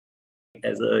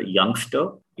as a youngster,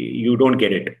 you don't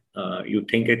get it. You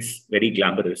think it's very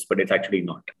glamorous, but it's actually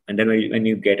not. And then when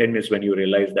you get in is when you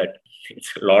realize that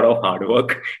it's a lot of hard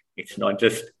work. It's not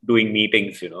just doing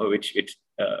meetings, which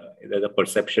there's a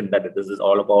perception that this is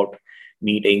all about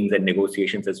meetings and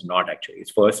negotiations. Is not actually.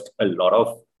 It's first a lot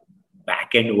of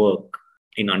back end work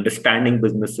in understanding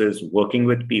businesses, working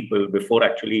with people before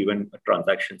actually even a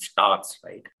transaction starts,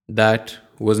 right? That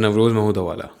was Navroz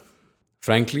Mahudawala.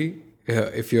 Frankly,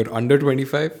 if you're under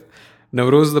 25,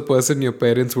 Navroz is the person your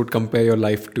parents would compare your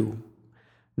life to.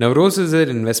 Navroz is an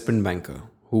investment banker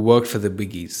who worked for the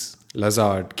biggies,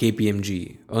 Lazard,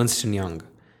 KPMG, Ernst & Young,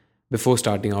 before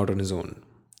starting out on his own.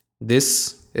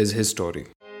 This is his story.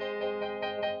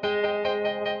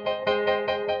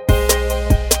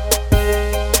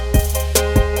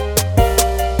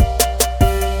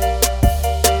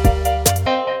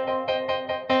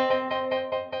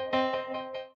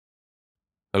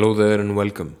 Hello there and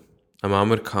welcome. I'm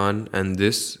Amir Khan and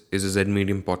this is a Z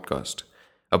Medium podcast,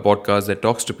 a podcast that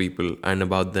talks to people and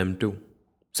about them too.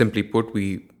 Simply put,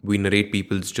 we narrate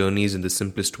people's journeys in the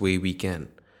simplest way we can.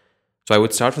 So I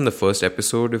would start from the first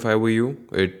episode if I were you.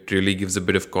 It really gives a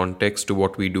bit of context to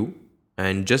what we do.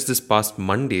 And just this past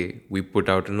Monday, we put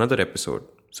out another episode.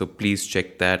 So please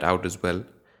check that out as well.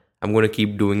 I'm going to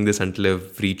keep doing this until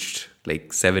I've reached like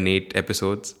 7-8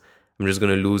 episodes. I'm just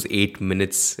going to lose 8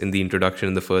 minutes in the introduction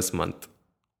in the first month.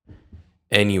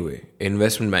 Anyway,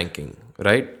 investment banking,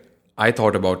 right? I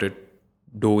thought about it,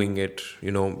 doing it,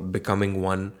 becoming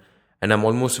one. And I'm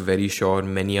almost very sure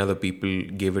many other people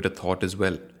gave it a thought as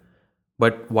well.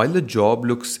 But while the job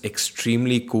looks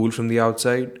extremely cool from the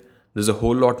outside, there's a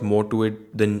whole lot more to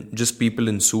it than just people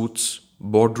in suits,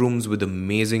 boardrooms with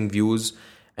amazing views,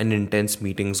 and intense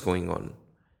meetings going on.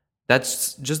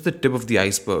 That's just the tip of the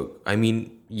iceberg. I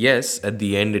mean, yes, at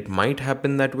the end it might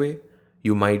happen that way.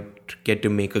 You might get to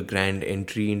make a grand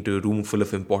entry into a room full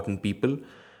of important people,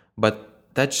 but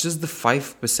that's just the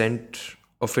 5%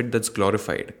 of it that's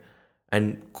glorified.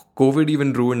 And COVID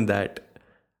even ruined that.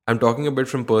 I'm talking a bit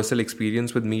from personal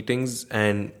experience with meetings,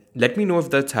 and let me know if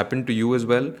that's happened to you as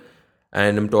well.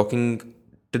 And I'm talking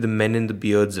to the men in the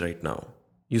beards right now.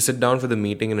 You sit down for the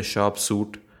meeting in a sharp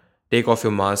suit, take off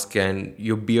your mask and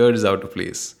your beard is out of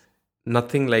place.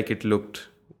 Nothing like it looked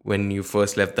when you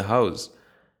first left the house.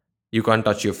 You can't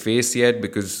touch your face yet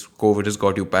because COVID has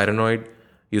got you paranoid.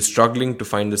 You're struggling to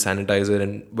find the sanitizer,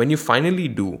 and when you finally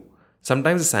do,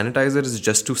 sometimes the sanitizer is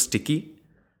just too sticky.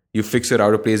 You fix your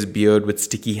out of place beard with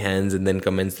sticky hands and then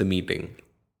commence the meeting.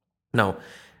 Now,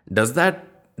 does that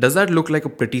look like a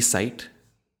pretty sight?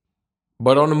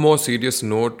 But on a more serious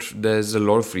note, there's a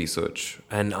lot of research,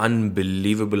 an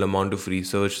unbelievable amount of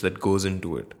research that goes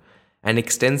into it. And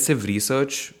extensive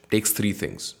research takes 3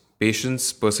 things: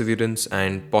 patience, perseverance,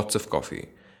 and pots of coffee.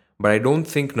 But I don't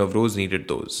think Navroz needed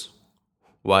those.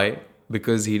 Why?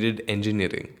 Because he did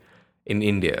engineering in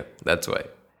India, that's why.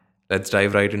 Let's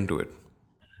dive right into it.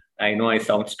 I know I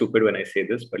sound stupid when I say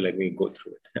this, but let me go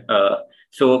through it.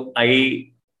 So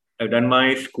I've done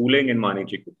my schooling in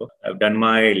Maniji Cooper. I've done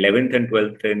my 11th and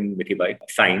 12th in Mithibai,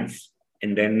 science.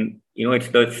 And then, it's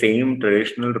the same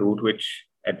traditional route which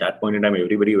at that point in time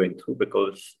everybody went through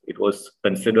because it was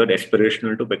considered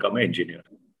aspirational to become an engineer.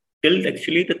 Till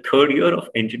actually the 3rd year of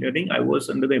engineering, I was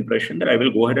under the impression that I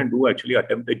will go ahead and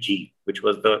attempt the G, which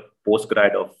was the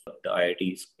postgrad of the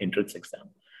IIT's entrance exam.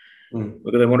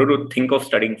 Because I wanted to think of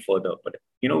studying further. But,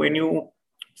 when you,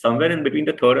 somewhere in between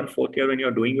the 3rd and 4th year, when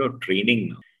you're doing your training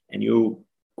now, and you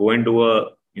go and do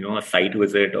a site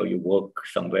visit or you work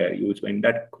somewhere, when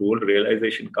that cruel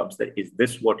realization comes that, is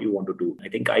this what you want to do? I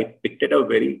think I picked it up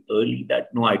very early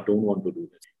that, no, I don't want to do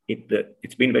this.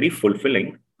 It's been very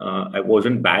fulfilling. I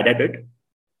wasn't bad at it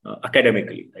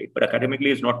academically, right? But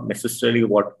academically is not necessarily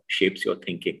what shapes your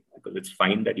thinking, because it's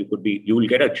fine that you will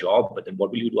get a job, but then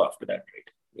what will you do after that, right?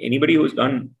 Anybody who's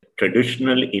done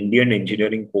traditional Indian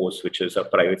engineering course, which is a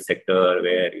private sector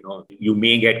where, you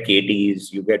may get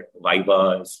KTs, you get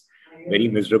vivas, very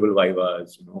miserable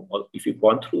vivas, or if you've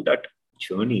gone through that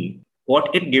journey,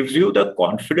 what it gives you the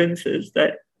confidence is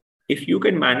that if you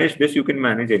can manage this, you can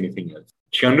manage anything else.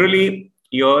 Generally,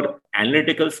 your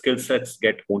analytical skill sets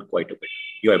get honed quite a bit.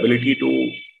 Your ability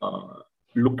to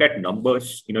look at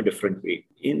numbers in a different way.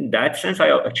 In that sense, I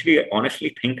actually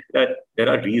honestly think that there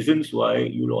are reasons why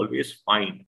you'll always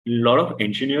find a lot of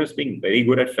engineers being very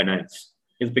good at finance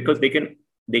is because they can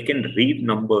read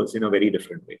numbers in a very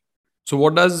different way. So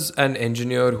what does an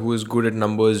engineer who is good at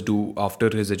numbers do after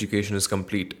his education is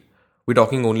complete? We're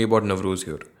talking only about Navroz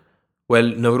here. Well,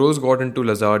 Navroz got into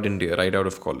Lazard India right out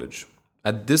of college.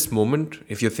 At this moment,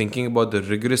 if you're thinking about the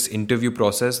rigorous interview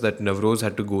process that Navroz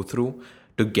had to go through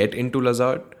to get into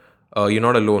Lazard, You're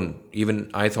not alone. Even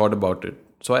I thought about it.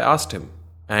 So I asked him,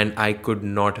 and I could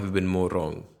not have been more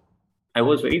wrong. I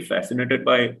was very fascinated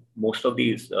by most of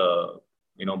these,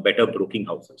 better broking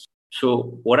houses.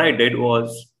 So what I did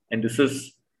was, and this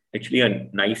is actually a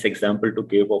nice example to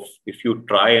give of if you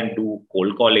try and do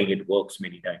cold calling, it works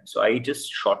many times. So I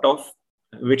just shot off,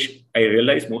 which I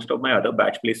realized most of my other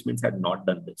batch placements had not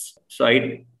done this. So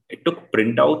I took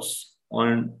printouts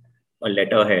on a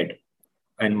letterhead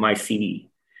and my CV.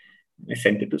 I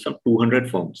sent it to some 200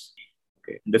 firms.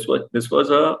 Okay, this was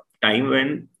a time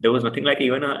when there was nothing like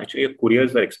even actually a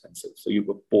couriers were expensive. So you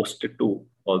could post it to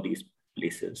all these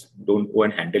places. Don't go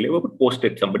and hand deliver, but post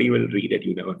it. Somebody will read it.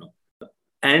 You never know.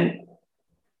 And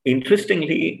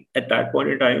interestingly, at that point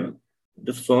in time,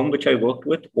 this firm which I worked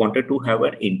with wanted to have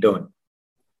an intern.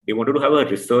 They wanted to have a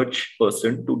research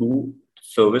person to do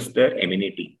service their M&A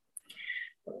team.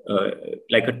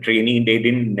 Like a trainee, they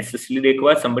didn't necessarily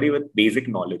require somebody with basic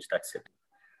knowledge. That's it.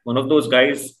 One of those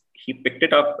guys, he picked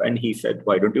it up and he said,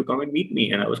 "Why don't you come and meet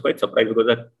me?" And I was quite surprised because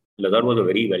that Lazard was a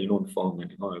very well-known firm,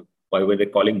 and why were they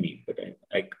calling me? But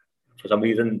for some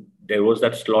reason, there was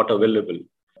that slot available,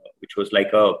 which was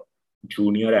like a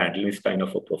junior analyst kind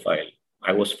of a profile.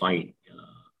 I was fine.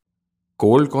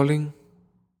 Cold calling?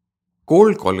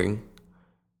 Cold calling?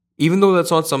 Even though that's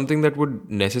not something that would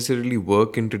necessarily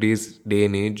work in today's day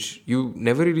and age, you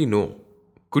never really know.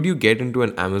 Could you get into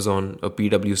an Amazon, a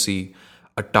PwC,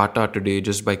 a Tata today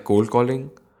just by cold calling?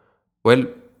 Well,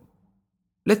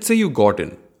 let's say you got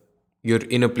in. You're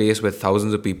in a place where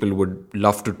thousands of people would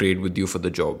love to trade with you for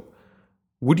the job.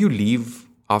 Would you leave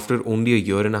after only a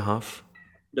year and a half?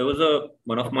 There was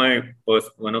one of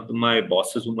my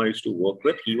bosses whom I used to work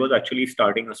with. He was actually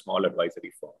starting a small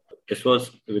advisory firm. This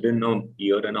was within a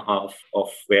year and a half of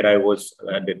where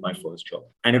I did my first job,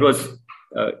 and it was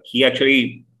he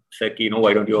actually said,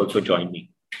 "Why don't you also join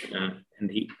me?"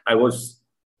 I was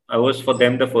for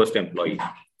them the first employee.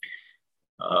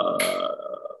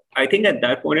 I think at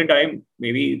that point in time,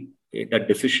 maybe that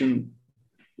decision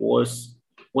was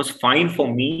fine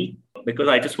for me because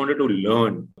I just wanted to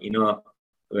learn,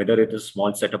 whether it is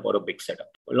small setup or a big setup.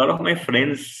 A lot of my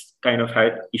friends kind of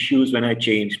had issues when I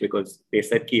changed because they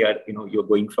said, you're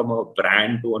going from a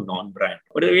brand to a non-brand.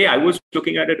 But the way I was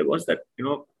looking at it was that,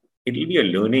 it'll be a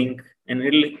learning and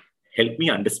it'll help me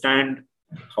understand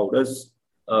how does,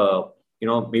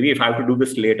 maybe if I have to do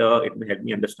this later, it will help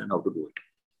me understand how to do it.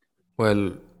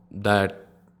 Well, that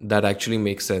actually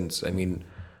makes sense. I mean,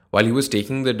 while he was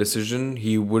taking the decision,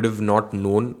 he would have not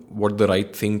known what the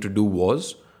right thing to do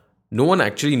was. No one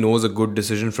actually knows a good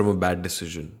decision from a bad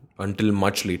decision until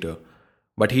much later.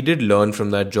 But he did learn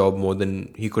from that job more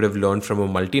than he could have learned from a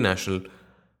multinational.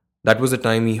 That was the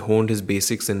time he honed his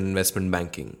basics in investment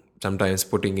banking, sometimes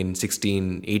putting in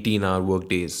 16, 18-hour work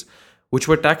days, which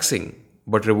were taxing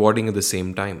but rewarding at the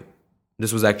same time.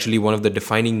 This was actually one of the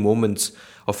defining moments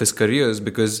of his careers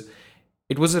because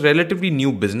it was a relatively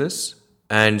new business,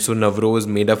 and so Navroz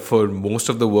made up for most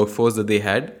of the workforce that they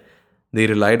had. They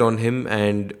relied on him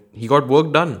and he got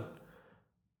work done.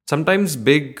 Sometimes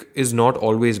big is not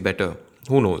always better.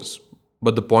 Who knows?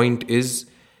 But the point is,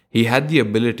 he had the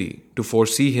ability to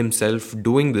foresee himself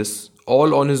doing this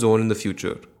all on his own in the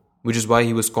future, which is why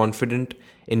he was confident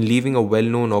in leaving a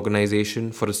well-known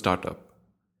organization for a startup.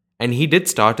 And he did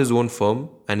start his own firm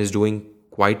and is doing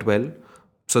quite well.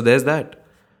 So there's that.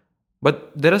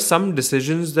 But there are some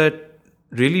decisions that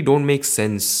really don't make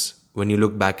sense when you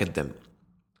look back at them.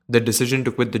 The decision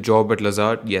to quit the job at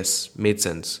Lazard, yes, made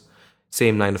sense.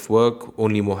 Same line of work,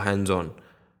 only more hands-on.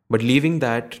 But leaving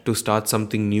that to start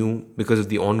something new because of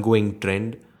the ongoing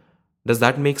trend, does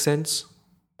that make sense?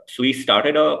 So we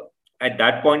started at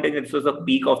that point, and this was the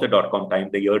peak of the dot-com time,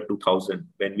 the year 2000,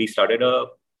 when we started a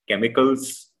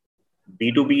chemicals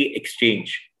B2B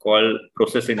exchange called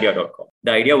processindia.com.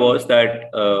 The idea was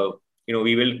that,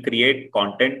 we will create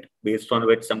content based on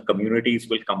which some communities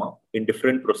will come up in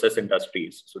different process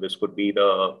industries. So this could be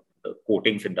the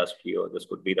coatings industry, or this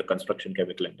could be the construction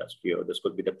chemical industry, or this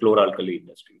could be the chloralkali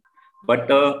industry. But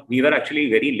we were actually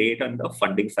very late on the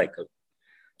funding cycle.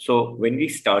 So when we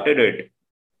started it,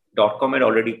 .com had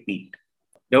already peaked.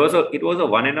 It was a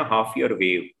 1.5 year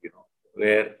wave,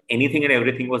 where anything and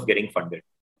everything was getting funded.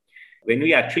 When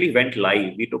we actually went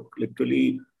live, we took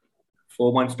literally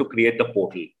 4 months to create the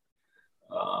portal.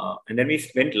 And then we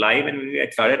went live and we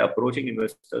started approaching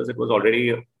investors. It was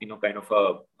already, kind of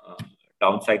a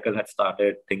down cycle had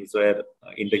started. Things were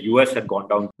in the US had gone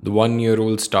down. The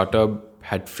 1-year-old startup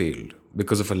had failed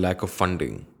because of a lack of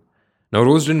funding. Now,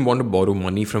 Rose didn't want to borrow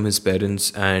money from his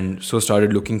parents and so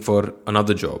started looking for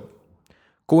another job.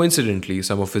 Coincidentally,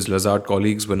 some of his Lazard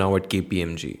colleagues were now at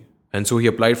KPMG. And so he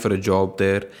applied for a job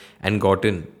there and got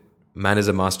in. Man is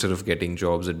a master of getting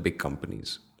jobs at big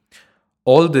companies.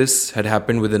 All this had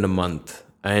happened within a month,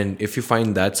 and if you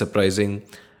find that surprising,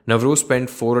 Navroz spent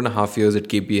 4.5 years at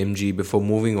KPMG before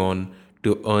moving on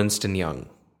to Ernst & Young.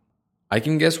 I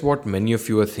can guess what many of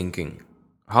you are thinking.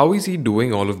 How is he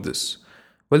doing all of this?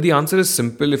 Well, the answer is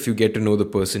simple if you get to know the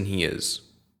person he is.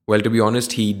 Well, to be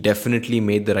honest, he definitely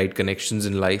made the right connections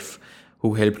in life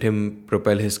who helped him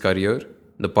propel his career,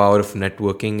 the power of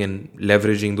networking and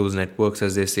leveraging those networks,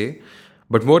 as they say.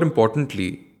 But more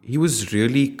importantly, he was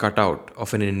really cut out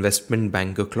of an investment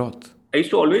banker cloth. I used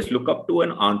to always look up to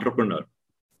an entrepreneur.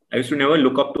 I used to never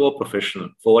look up to a professional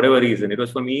for whatever reason. It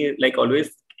was for me like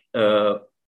always, while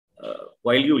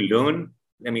you learn,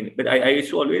 but I used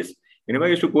to always, whenever I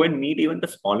used to go and meet even the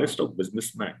smallest of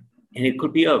businessmen, and it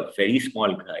could be a very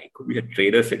small guy, it could be a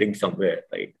trader sitting somewhere,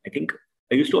 right? I think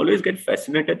I used to always get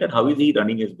fascinated that how is he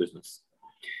running his business?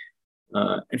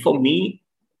 And for me,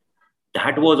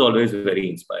 that was always very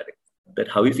inspiring. That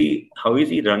how is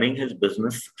he running his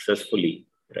business successfully,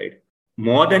 right?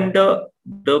 More than the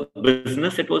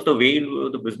business, it was the way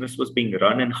the business was being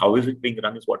run and how is it being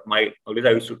run is what I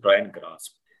used to try and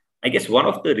grasp. I guess one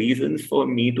of the reasons for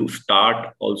me to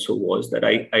start also was that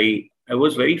I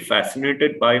was very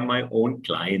fascinated by my own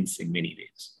clients in many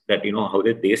ways. That how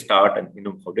did they start and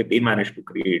how did they manage to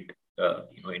create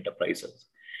enterprises,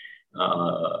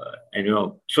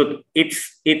 so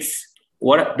it's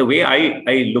what the way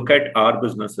I look at our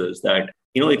businesses that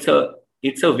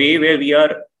it's a way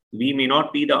where we may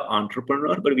not be the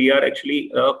entrepreneur, but we are actually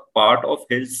a part of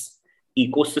his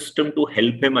ecosystem to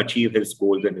help him achieve his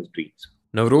goals and his dreams.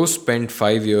 Navroz spent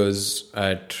 5 years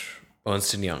at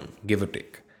Ernst & Young, give or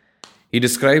take. He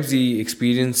describes the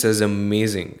experience as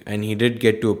amazing, and he did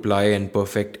get to apply and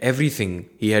perfect everything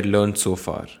he had learned so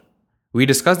far. We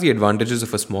discussed the advantages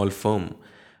of a small firm,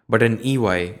 but an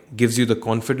EY gives you the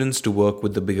confidence to work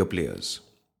with the bigger players.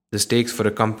 The stakes for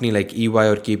a company like EY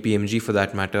or KPMG, for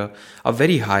that matter, are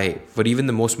very high for even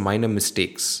the most minor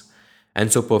mistakes. And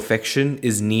so perfection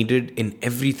is needed in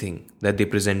everything that they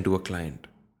present to a client.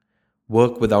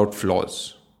 Work without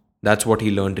flaws. That's what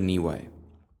he learned in EY.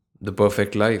 The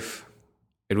perfect life.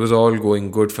 It was all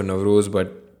going good for Navroz,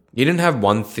 but he didn't have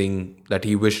one thing that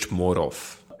he wished more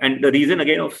of. And the reason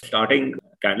again of starting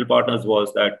Candle Partners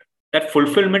was that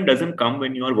fulfillment doesn't come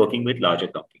when you are working with larger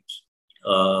companies.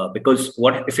 Because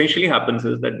what essentially happens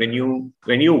is that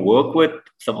when you work with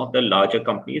some of the larger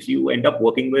companies, you end up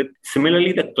working with,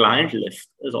 similarly, the client list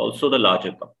is also the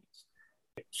larger companies.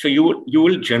 So you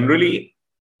will generally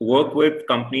work with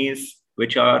companies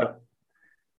which are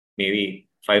maybe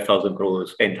 5,000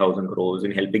 crores, 10,000 crores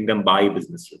in helping them buy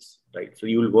businesses, right? So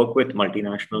you will work with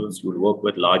multinationals, you will work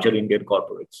with larger Indian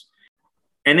corporates.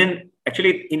 And then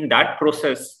actually in that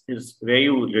process is where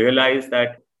you realize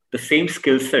that the same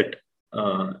skill set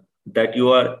that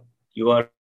you are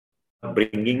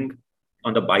bringing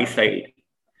on the buy side,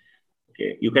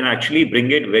 okay, you can actually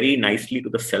bring it very nicely to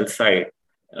the sell side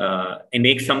and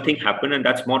make something happen, and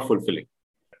that's more fulfilling.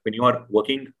 When you are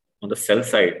working on the sell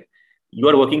side, you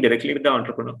are working directly with the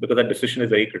entrepreneur because that decision is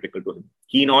very critical to him.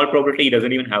 He, in all probability, he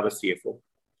doesn't even have a CFO.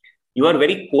 You are a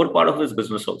very core part of his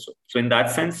business also. So in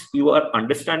that sense, you are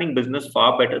understanding business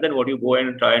far better than what you go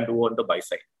and try and do on the buy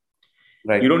side.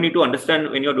 Right. You don't need to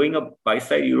understand when you're doing a buy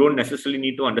side, you don't necessarily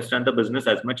need to understand the business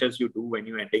as much as you do when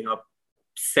you're ending up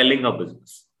selling a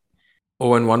business.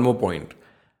 Oh, and one more point.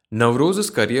 Navroz's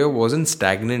career wasn't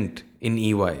stagnant in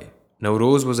EY.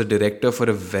 Navroz was a director for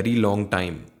a very long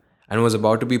time and was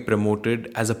about to be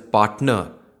promoted as a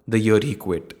partner the year he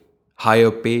quit. Higher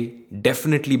pay,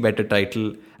 definitely better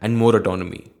title, and more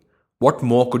autonomy. What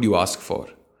more could you ask for?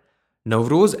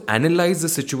 Navroz analyzed the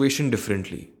situation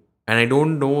differently, and I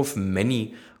don't know of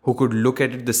many who could look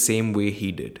at it the same way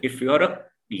he did. If you're a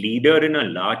leader in a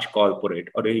large corporate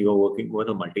or you're working with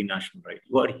a multinational, right,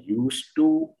 you are used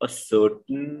to a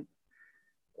certain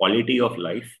quality of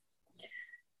life.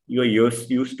 You are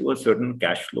used to a certain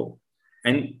cash flow.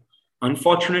 And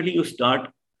unfortunately, you start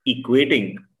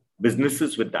equating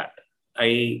businesses with that.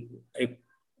 I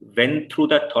went through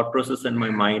that thought process in my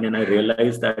mind, and I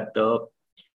realized that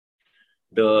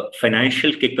the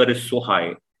financial kicker is so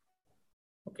high,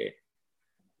 okay,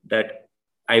 that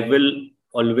I will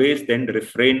always then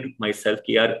refrain myself,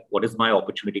 what is my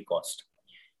opportunity cost?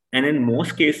 And in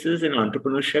most cases in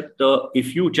entrepreneurship,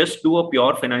 if you just do a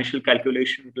pure financial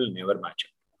calculation, it will never match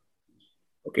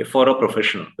up, okay, for a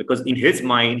professional, because in his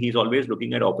mind, he's always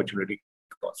looking at opportunity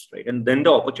cost, right? And then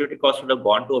the opportunity cost would have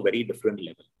gone to a very different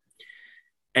level.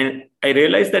 And I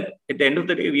realized that at the end of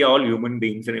the day, we are all human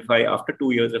beings. And after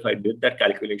 2 years, if I did that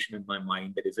calculation in my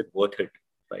mind, that is it worth it?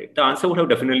 right? The answer would have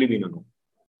definitely been a no.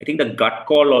 I think the gut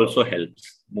call also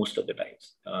helps most of the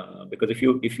times, because if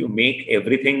you make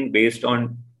everything based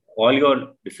on all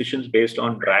your decisions based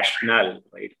on rationale,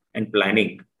 right, and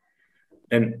planning,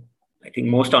 then I think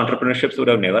most entrepreneurships would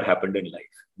have never happened in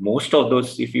life. Most of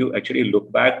those, if you actually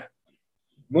look back,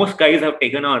 most guys have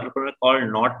taken an entrepreneur call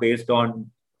not based on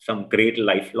some great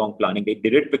lifelong planning. They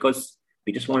did it because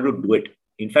they just wanted to do it.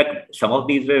 In fact, some of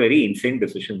these were very insane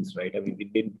decisions, right? I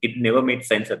mean, it never made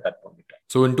sense at that point in time.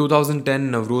 So in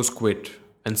 2010, Navroz quit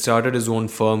and started his own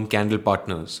firm, Candle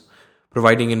Partners,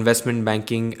 providing investment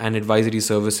banking and advisory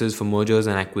services for mergers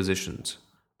and acquisitions,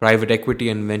 private equity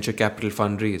and venture capital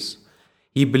fundraise.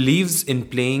 He believes in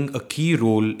playing a key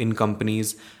role in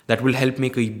companies that will help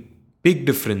make a big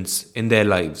difference in their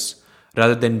lives,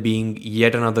 rather than being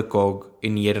yet another cog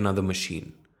in yet another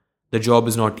machine. The job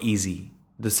is not easy.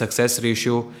 The success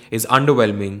ratio is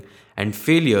underwhelming, and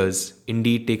failures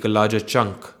indeed take a larger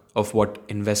chunk of what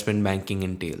investment banking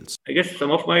entails. I guess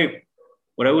some of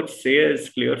what I would say as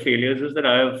clear failures is that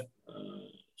I have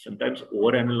sometimes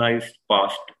overanalyzed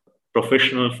past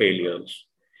professional failures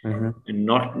and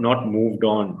not moved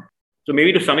on. So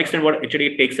maybe to some extent, what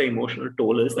actually takes an emotional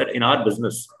toll is that in our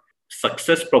business,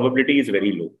 success probability is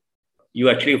very low. You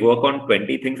actually work on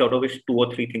 20 things, out of which 2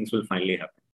 or 3 things will finally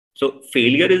happen. So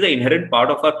failure is an inherent part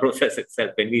of our process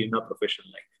itself when we're in our professional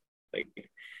life.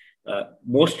 Right?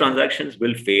 Most transactions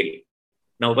will fail.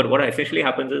 Now, but what essentially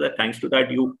happens is that thanks to that,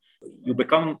 you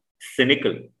become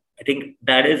cynical. I think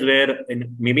that is where,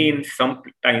 maybe in some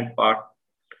time part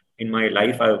in my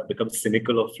life, I've become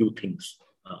cynical of few things.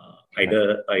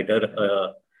 Either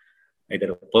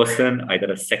a person,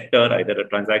 either a sector, either a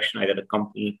transaction, either a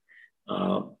company.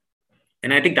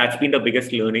 And I think that's been the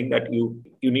biggest learning, that you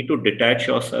need to detach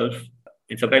yourself.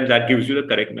 And sometimes that gives you the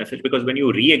correct message, because when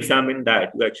you re-examine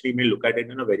that, you actually may look at it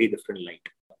in a very different light.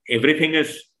 Everything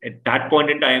is at that point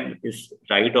in time is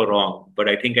right or wrong. But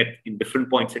I think in different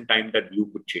points in time, that view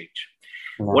could change.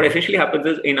 Wow. What essentially happens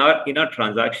is in our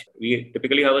transaction, we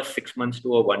typically have a 6 months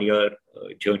to a 1 year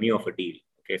journey of a deal.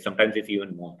 Okay, sometimes it's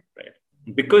even more, right?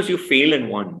 Because you fail in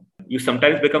one, you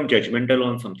sometimes become judgmental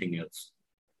on something else,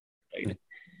 right?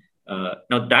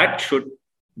 Now that should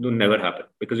never happen,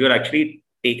 because you're actually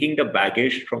taking the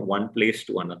baggage from one place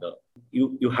to another.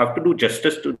 You have to do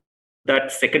justice to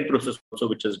that second process also,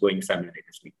 which is going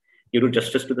simultaneously. You do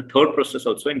justice to the third process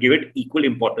also and give it equal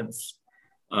importance.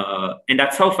 And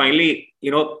that's how finally,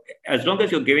 as long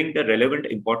as you're giving the relevant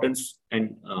importance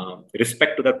and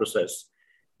respect to that process,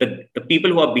 the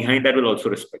people who are behind that will also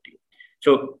respect you.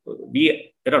 So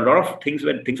there are a lot of things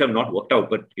when things have not worked out,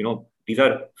 but these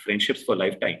are friendships for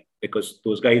lifetime, because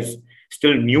those guys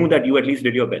still knew that you at least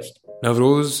did your best.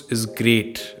 Navroz is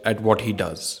great at what he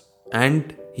does,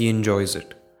 and he enjoys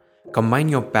it. Combine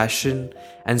your passion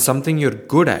and something you're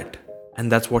good at,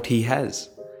 and that's what he has.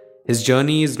 His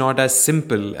journey is not as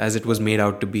simple as it was made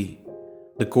out to be.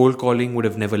 The cold calling would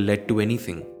have never led to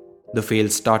anything. The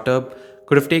failed startup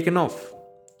could have taken off.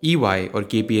 EY or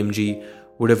KPMG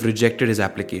would have rejected his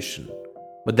application.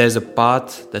 But there's a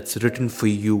path that's written for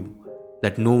you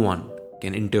that no one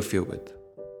can interfere with.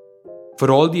 For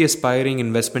all the aspiring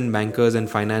investment bankers and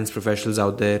finance professionals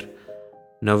out there,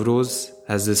 Navroz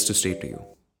has this to say to you.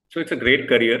 So it's a great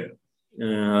career.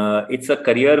 It's a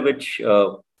career which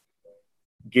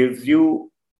gives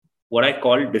you what I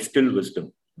call distilled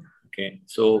wisdom. Okay,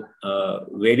 so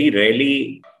very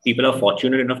rarely people are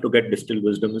fortunate enough to get distilled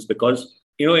wisdom, is because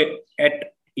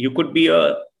you could be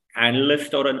an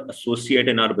analyst or an associate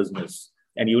in our business,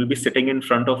 and you will be sitting in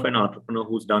front of an entrepreneur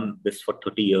who's done this for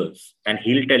 30 years, and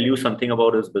he'll tell you something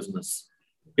about his business.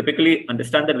 Typically,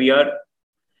 understand that we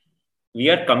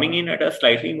are coming in at a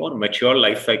slightly more mature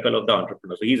life cycle of the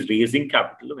entrepreneur. So he's raising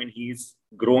capital when he's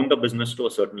grown the business to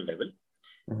a certain level.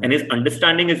 Mm-hmm. And his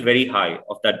understanding is very high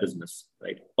of that business,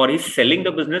 right? Or he's selling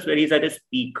the business where he's at his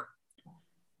peak,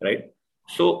 right?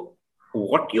 So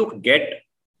what you get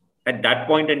at that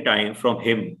point in time from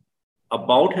him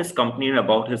about his company and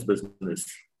about his business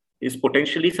is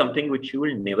potentially something which you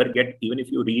will never get, even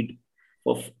if you read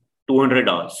for 200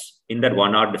 hours in that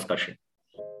 1 hour discussion.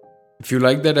 If you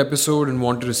like that episode and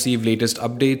want to receive latest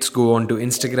updates, go on to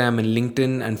Instagram and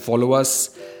LinkedIn and follow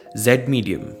us, Z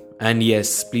Medium. And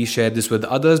yes, please share this with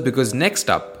others, because next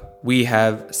up we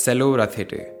have Selo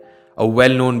Rathete, a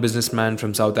well-known businessman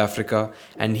from South Africa,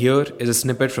 and here is a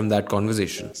snippet from that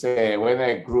conversation. So when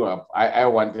I grew up, I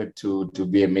wanted to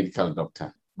be a medical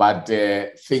doctor, but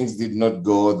things did not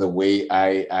go the way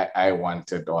I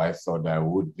wanted or I thought I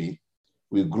would be.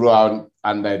 We grew up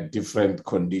under different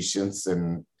conditions,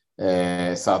 and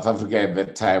South Africa at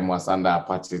that time was under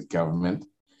apartheid government.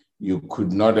 you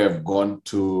could not have gone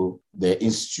to the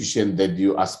institution that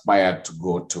you aspired to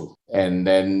go to. And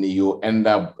then you end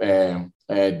up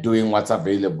doing what's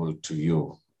available to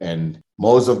you. And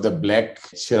most of the Black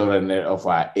children of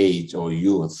our age or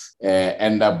youth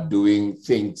end up doing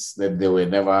things that they were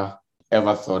never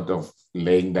ever thought of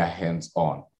laying their hands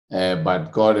on.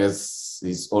 But God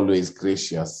is always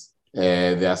gracious.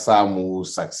 There are some who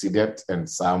succeeded and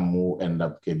some who end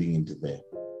up getting into there.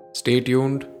 Stay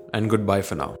tuned and goodbye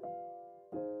for now.